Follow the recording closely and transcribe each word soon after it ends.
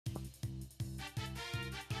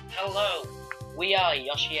Hello, we are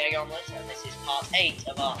Yoshi Omelette, and this is part 8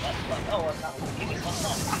 of our Let's Play. Oh, what's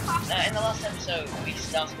that? In the last episode, we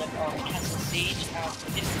started up on Castle Siege, and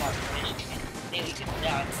we didn't quite finish, we nearly didn't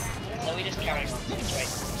die, so we just carried on to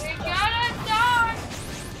straight. We're gonna die!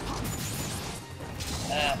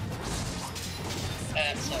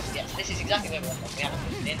 So, yes, this is exactly where we left off. We haven't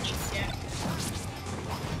moved an inch. Yeah.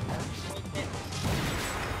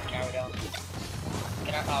 Carried on.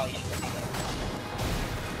 Get out. Oh, you should probably go.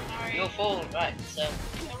 You're full, right, so...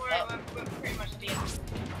 Don't worry, we're pretty much the end.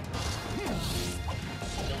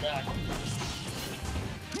 Still die.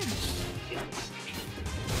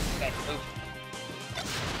 Okay, move.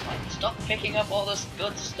 Right, stop picking up all this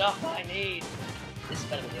good stuff I need. This is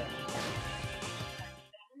better than the other.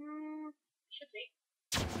 Should be.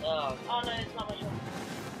 Oh. Oh no, it's not much fun.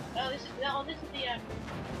 Oh, this is the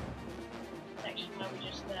section where we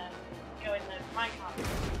just go in the minecart.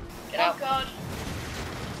 Get out. Oh god.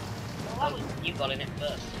 Well, that was... You got in it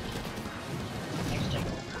first. Thanks, Jake.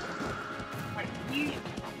 Right, you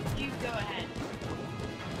go ahead.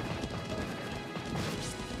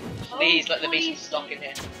 Please let there be some stock in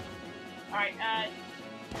here. Alright,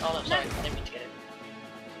 Oh no, sorry, I didn't mean to get it.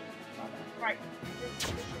 Right, this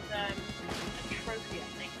is a trophy, I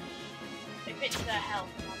think. If it's health,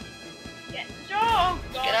 yeah. Oh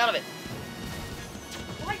god! Get out of it!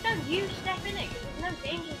 Why don't you step in it? Because there's no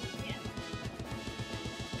danger here.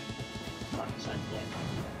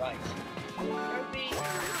 Right.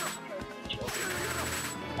 Trophy.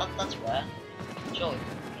 That's rare. Surely.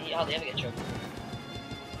 You hardly ever get trophies.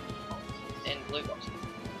 In blue boxes.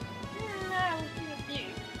 No, we do a few.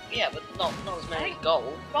 Yeah, but not as many as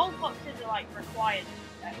gold. Gold boxes are like required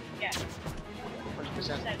to get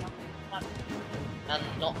 100%. Like, And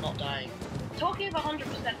not dying. talking of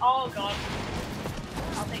 100%, oh god.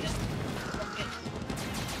 I'll take it.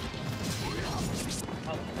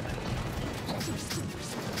 Oh,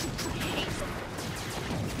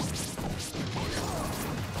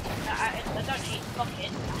 I don't hate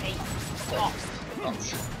buckets, I hate box.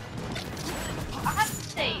 I have to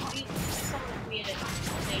say, these are some of the weirdest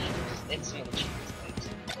names. It's some of the cheapest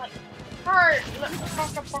things. Like, bird, look,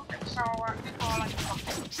 like a bucket, so it's called like a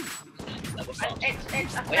bucket.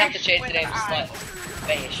 It's a We have to fish change with the name an to eye. slightly.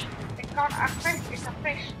 Fish. It's got a fish, it's a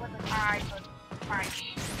fish with an eye, but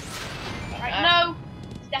fish. Right, no!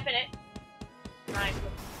 Step in it. Right,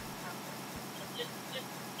 just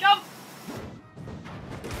jump!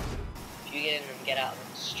 If you get in and get out of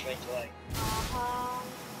it straight away.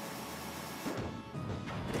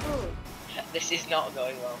 Ooh. This is not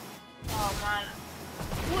going well. Oh man.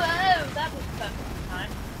 Whoa, that was perfect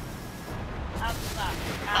time. After that.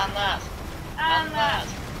 And that. And that.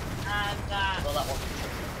 And that. Well, that one.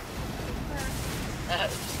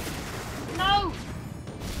 No!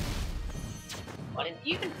 Why didn't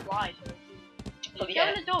You can fly, so Oh, go yeah.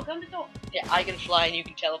 in the door, go in the door. Yeah, I can fly and you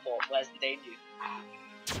can teleport. Where's the danger?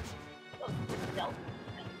 Oh, stealth.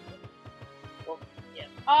 Well, yeah.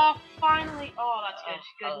 Oh, finally. Oh, that's good.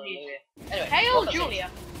 Good news. Hallelujah. Anyway, Hail, what that Julia.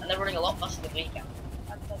 is, and they're running a lot faster than we can.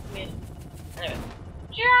 That's weird. Anyway,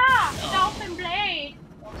 Yeah! Dolphin blade!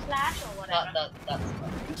 Or slash or whatever. that's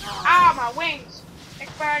Ah, my wings!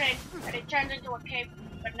 It's burning, and it turns into a cape,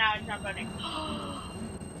 but now it's not burning.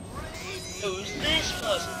 Who's this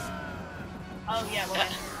person? Oh yeah, when I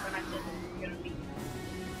said it's gonna be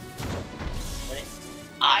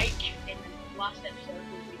Ike. in the last episode,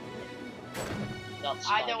 That's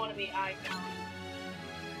I don't want to be Ike.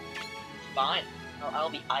 fine. I'll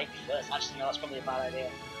be Ike first. Actually, no, that's probably a bad idea.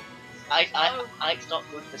 Ike's not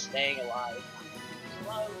good for staying alive.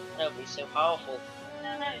 Slow. No, but he's so powerful.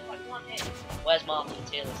 No, it's like one hit. Where's Martin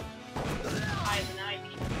Taylor? I have an Ike.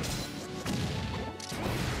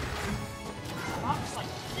 Mark's like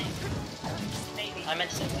 6. Maybe. I meant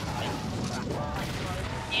to say like Ike.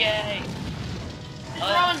 Like, Yay! just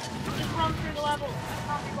run! Just run through the level. I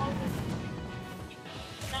can't be bothered.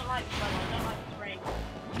 I don't like the level, I don't like the terrain.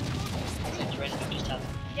 It's interesting, just have.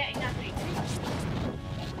 Yeah, exactly.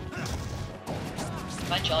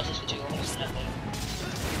 If I charge this for too long, it's nothing.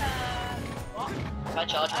 What? If I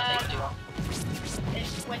charge my thing for too long.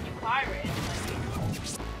 It's when you fire it,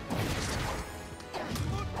 it's like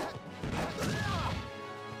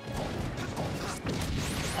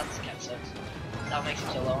That's kind of sucks. That makes him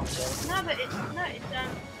so low on skill. no, but it's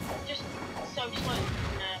just so slow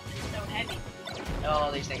and so heavy.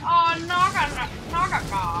 Oh, these things. Oh, Naga.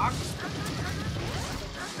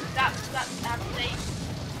 That's how to say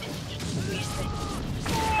it's just a weird thing.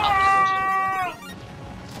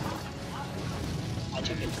 I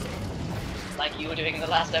took it. Like you were doing in the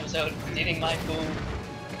last episode, stealing my food.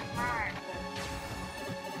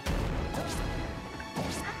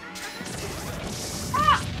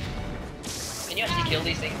 kill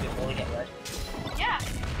these things before they get red? Yeah.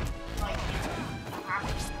 Like,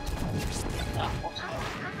 Awesome.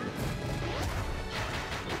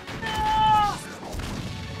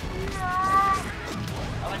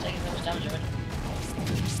 Am I taking so much damage already?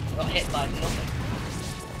 I got hit by nothing.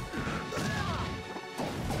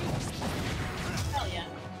 hell yeah.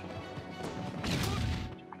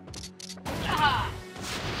 Ah!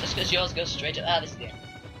 Just because yours goes straight to this is the end.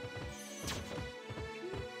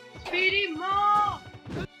 Speedy Mo!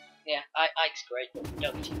 Yeah, Ike's great.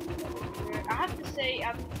 Don't. I have to say,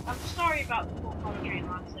 I'm sorry about the poor commentary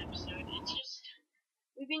last episode. It's just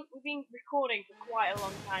we've been recording for quite a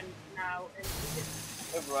long time now, and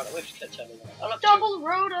We've just kept turning around. Oh, look, double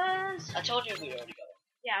rotors. I told you we already got it.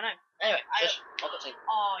 Yeah, I know. Anyway, just I've got to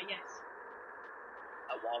Oh yes. a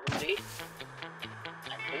Waluigi.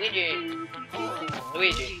 Luigi.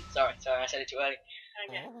 Luigi. Sorry, I said it too early.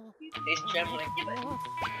 Okay. He's trembling.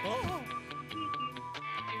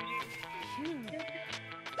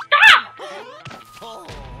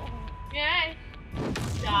 Yay!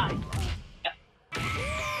 Die. Yep.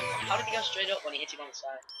 How did he go straight up when he hit him on the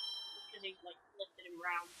side? Because he like lifted him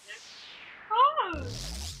round, you know? Oh!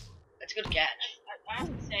 That's a good catch. I have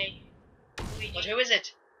to say, Luigi. But who is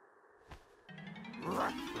it?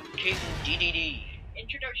 King DDD.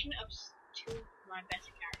 Introduction of two of my best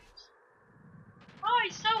characters. Oh,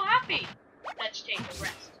 he's so happy! Let's take a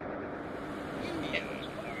rest.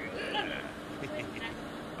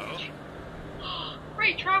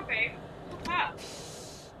 Free trophy! Wow.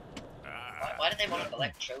 Why do they want to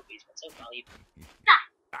collect trophies? What's so valuable?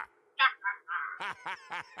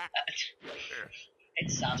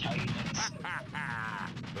 It's sad how you do this.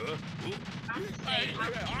 He's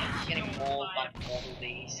getting mauled by all of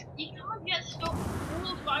these. You can't get stuck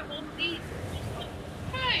mauled by one of these.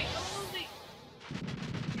 Hey, I'm one of these.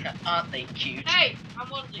 Aren't they cute? Hey, I'm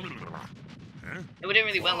one of these. We're doing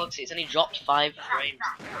really well, look, see, it's only dropped 5 frames.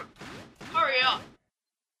 Hurry up.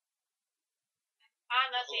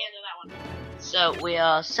 And that's the end of that one. So, we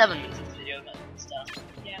are 7 minutes into the video, but it's start.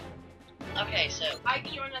 Yeah. Okay, so, I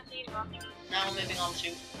can join that team after. now we're moving on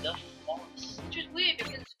to the forest. Which is weird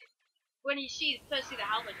because when you first see the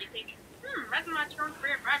helmet, you think, that's my turn for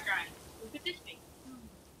a bad guy. Who could this be?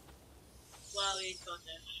 Well, he's got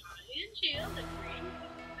a Italian shield, a green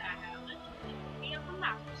helmet, he has a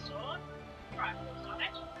master sword, rifles on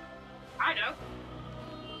it. I know.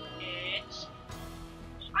 It's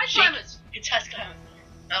Ice Climbers! It's Ice Climbers.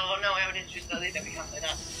 Oh no, I haven't introduced that either, we can't say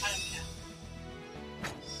that. I don't care.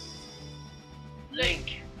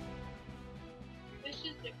 Link. This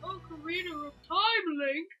is the Ocarina of Time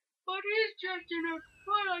Link, but he's just in a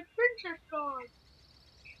Twilight Princess guard.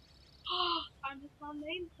 And it's my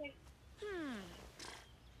namesake.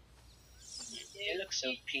 It looks so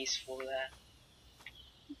peaceful there.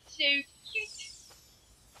 So cute.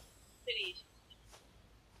 Please.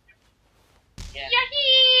 Yeah.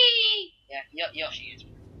 Yahee! Yeah, Yoshi is.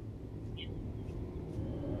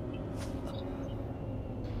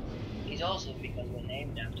 He's awesome because we're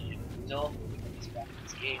named after him. He's awful because he's back in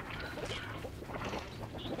this game.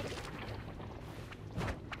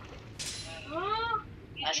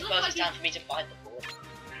 I suppose it's time for me to fight the board.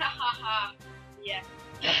 Hahaha. Yeah.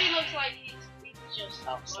 Yoshi looks like he's just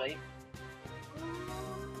Half asleep.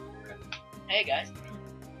 Hey guys.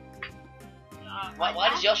 Why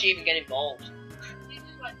does Yoshi even get involved? He's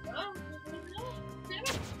just like, oh,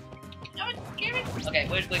 no, give it. Okay,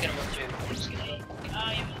 we're gonna run through. We're just gonna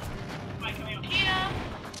Am I coming up here?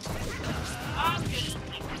 I'm good.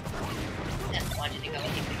 yeah, why do you think I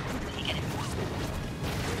let you get involved?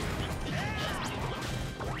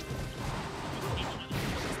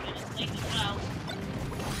 Well,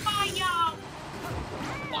 fire!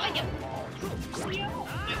 Fire! Wait, do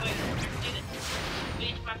this. We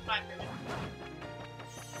need to find fire for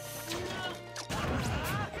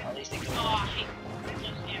All these things Oh, I hate those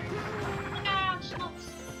areas. Ah, slugs.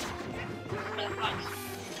 Bugs.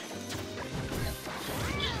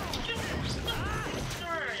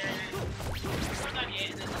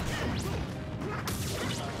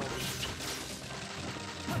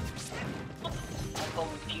 I call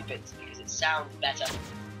them pupids because it sounds better.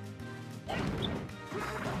 Okay.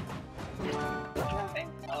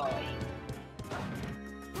 Oh.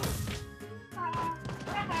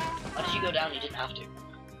 Why did you go down? You didn't have to.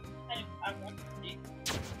 I want to do.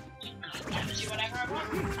 I can do whatever I want.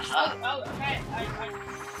 Oh, okay. I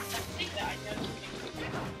think that I know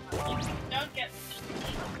something. Don't get.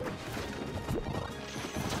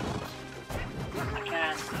 I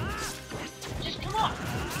can. Just come on.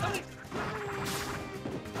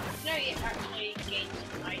 No, you actually gain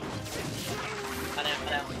some height. I know.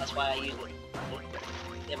 That's why I use it.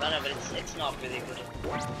 Yeah, but I know, but it's not really good.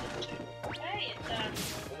 Hey,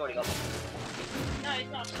 it's We've already got one. no, it's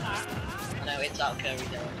not that. No, it's out Curry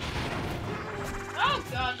there. Oh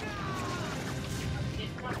god! I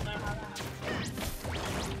did not know how that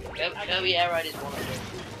happened. Kirby Air Ride is one of them.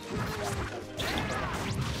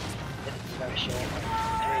 It's very short.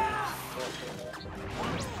 3, 4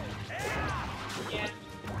 minutes. Yeah.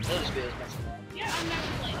 Those videos messing up. Yeah, I've never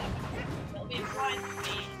played that. It'll be fine for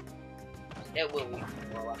me. It will be.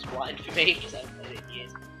 Well, that's blind for me because I haven't played it in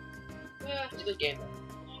years. It's a good game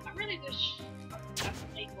though. I really wish I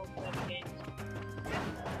played more Kirby games.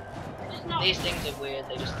 Just not. These things are weird,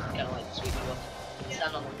 they just kind of like sweep you up.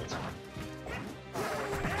 Stand on them this one.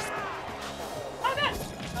 Oh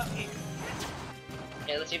god! Okay.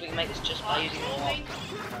 Okay, let's see if we can make this just by using the wall.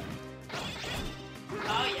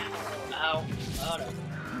 Oh yeah. Ow. Oh no.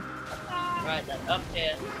 Right then, up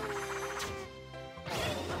here.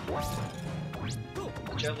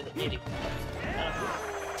 Drove with the beauty.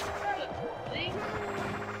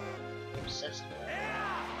 Obsessed with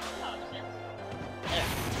that. There.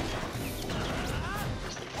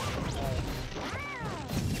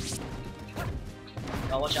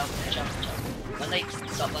 Oh, watch out, watch out, watch out. When they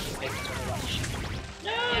stop landing big, that's when they like shoot.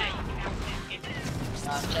 No! Yeah, you can have it.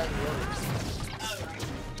 I'm telling you, Oh, right.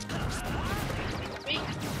 I Speak.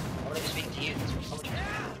 want to speak to you. That's what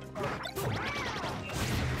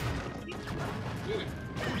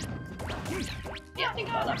Yeah, think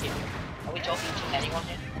about that, people. Are we talking to anyone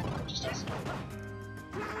here? Or just us?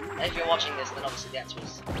 And if you're watching this, then obviously the answer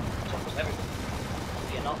is talking to everyone.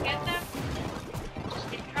 If you're not, Get them.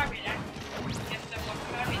 Just get covered, eh? Get them what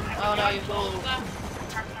covered. Oh no, you fool!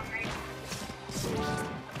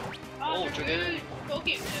 Oh, Dragoon! Cool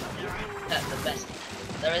game, right? That's the best.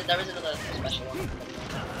 There is another special one.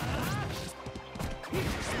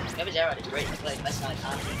 Maybe Zero is great to play best night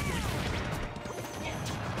and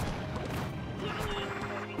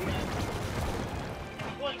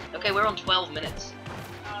okay, we're on 12 minutes.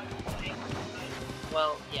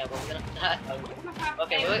 Well, yeah, well, we're gonna.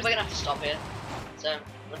 Okay, we're gonna have to stop here. So,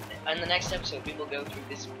 in the next episode, we will go through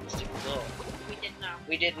this mystical door. We did now.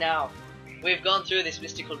 We did now. We've gone through this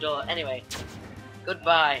mystical door. Anyway,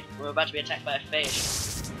 goodbye. We're about to be attacked by a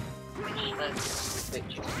fish. Kill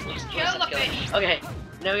the fish. Okay,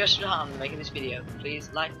 know your harm in making this video. Please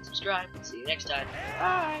like and subscribe. See you next time.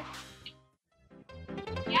 Bye.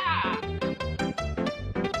 Yeah.